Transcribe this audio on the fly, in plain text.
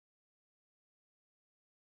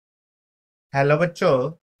Hello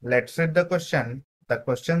बच्चों, let's read the question. The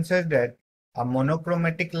question says that a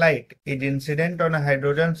monochromatic light is incident on a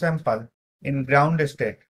hydrogen sample in ground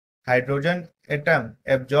state. Hydrogen atom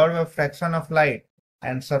absorb a fraction of light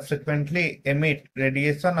and subsequently emit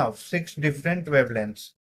radiation of 6 different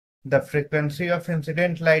wavelengths. The frequency of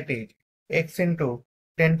incident light is x into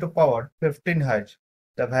 10 to power 15 Hz.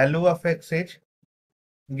 The value of x is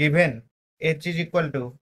given h is equal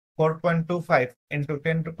to 4.25 into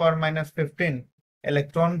 10 to power minus 15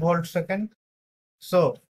 electron volt second.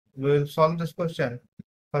 So we will solve this question.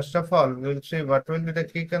 First of all, we will see what will be the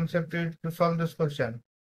key concept used to solve this question.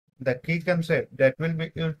 The key concept that will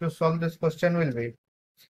be used to solve this question will be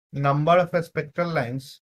number of spectral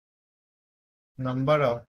lines, number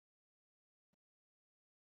of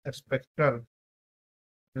spectral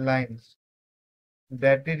lines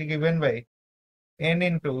that is given by n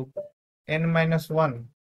into n minus 1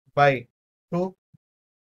 by 2,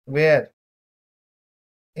 where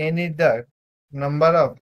n is the number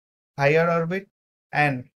of higher orbit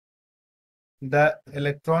and the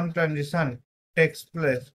electron transition takes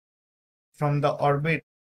place from the orbit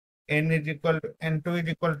n is equal to n2 is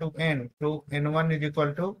equal to n to n1 is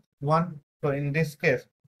equal to 1. So in this case,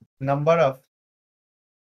 number of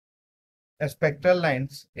spectral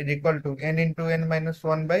lines is equal to n into n minus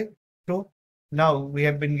 1 by 2. Now we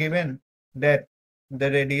have been given that the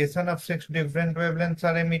radiation of 6 different wavelengths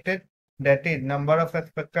are emitted. That is, number of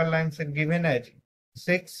spectral lines is given as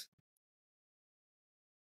 6,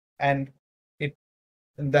 and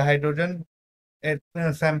the hydrogen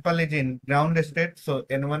sample is in ground state, so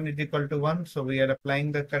n1 is equal to 1. So we are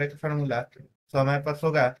applying the correct formula. So हमारे पास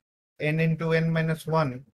होगा n into n minus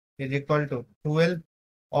 1 is equal to 12,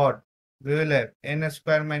 और we will have n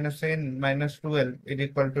square minus n minus 12 is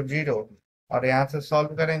equal to 0. और यहाँ से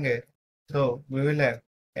solve करेंगे, so we will have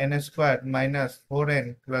n square minus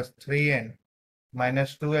 4n plus 3n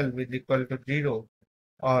minus 12 is equal to 0,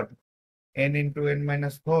 और n into n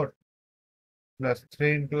minus 4 plus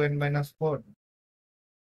 3 into n minus 4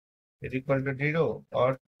 is equal to 0,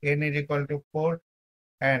 or n is equal to 4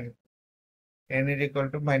 and n is equal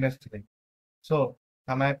to minus 3. So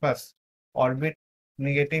हमारे पास orbit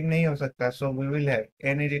negative नहीं हो सकता, so we will have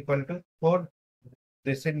n is equal to 4.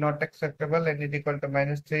 This is not acceptable. n is equal to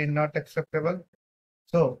minus 3 is not acceptable.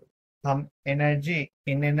 So हम energy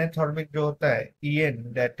in nth orbit जो होता है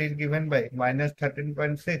En, that is given by minus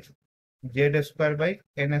 13.6 z square by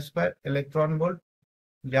n square electron volt,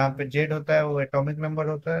 जहाँ पे z होता है वो atomic number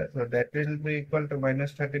होता है, so that will be equal to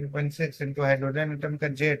minus 13.6 into hydrogen atom का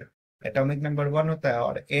z एटॉमिक नंबर 1 होता है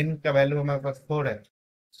और n का वैल्यू हमारे पास 4 है.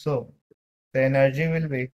 So the energy will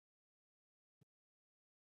be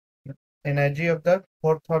energy of the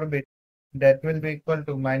fourth orbit, that will be equal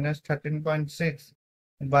to minus 13.6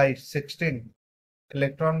 by 16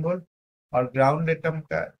 electron volt, और ground atom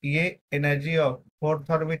का ये एनर्जी ऑफ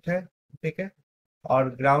फोर्थ ऑर्बिट है. ठीक है, और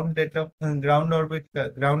ग्राउंड एटम ग्राउंड ऑर्बिट का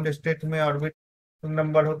ग्राउंड स्टेट में orbit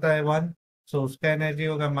number होता है 1, सो उसका एनर्जी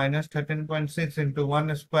होगा minus 13.6 into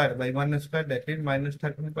 1 square by 1 square, that is minus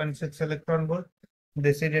 13.6 electron volt.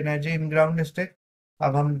 This is energy in ground state.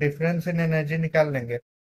 अब हम डिफरेंस इन एनर्जी निकाल लेंगे,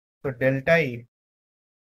 तो delta E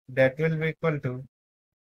that will be equal to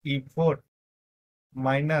E4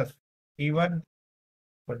 minus E1,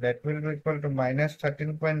 so that will be equal to minus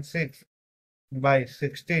 13.6 by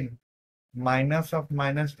 16 minus of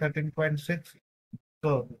minus 13.6.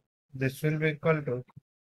 So this will be equal to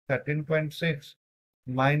 13.6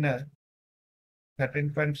 minus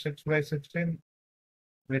 13.6 by 16,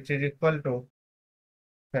 which is equal to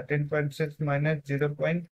 13.6 minus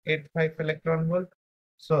 0.85 electron volt.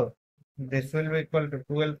 So this will be equal to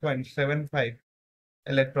 12.75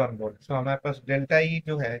 electron volt. सो हमारे पास delta E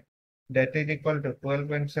जो है date is equal to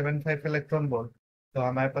 12.75 electron volt. तो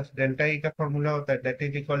हमारे पास delta E का formula होता है date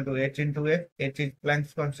is equal to H into F. H is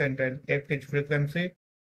Planck's constant and F is frequency.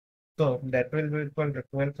 तो date will be equal to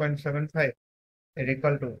 12.75 is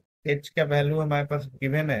equal to H का value हमारे पास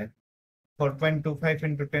given है 4.25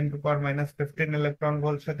 into 10 to power minus 15 electron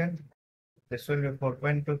volt second. This will be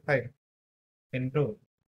 4.25 into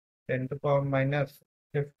 10 to power minus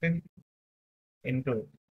 15 into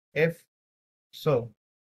f. So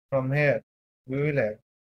from here we will have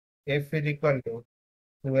f is equal to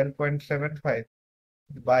 12.75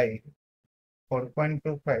 by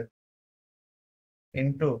 4.25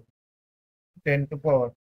 into 10 to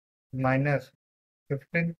power minus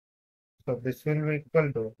 15. So this will be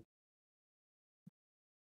equal to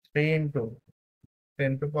 3 into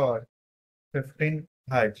 10 to power 15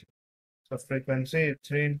 Hz. So frequency is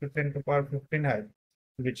 3 into 10 to power 15 Hz,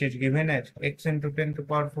 which is given as x into 10 to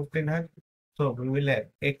power 15 Hz. So we will have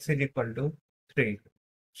x is equal to 3.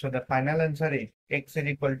 So the final answer is x is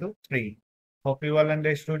equal to 3. Hope you all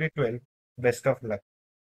understood it well. Best of luck.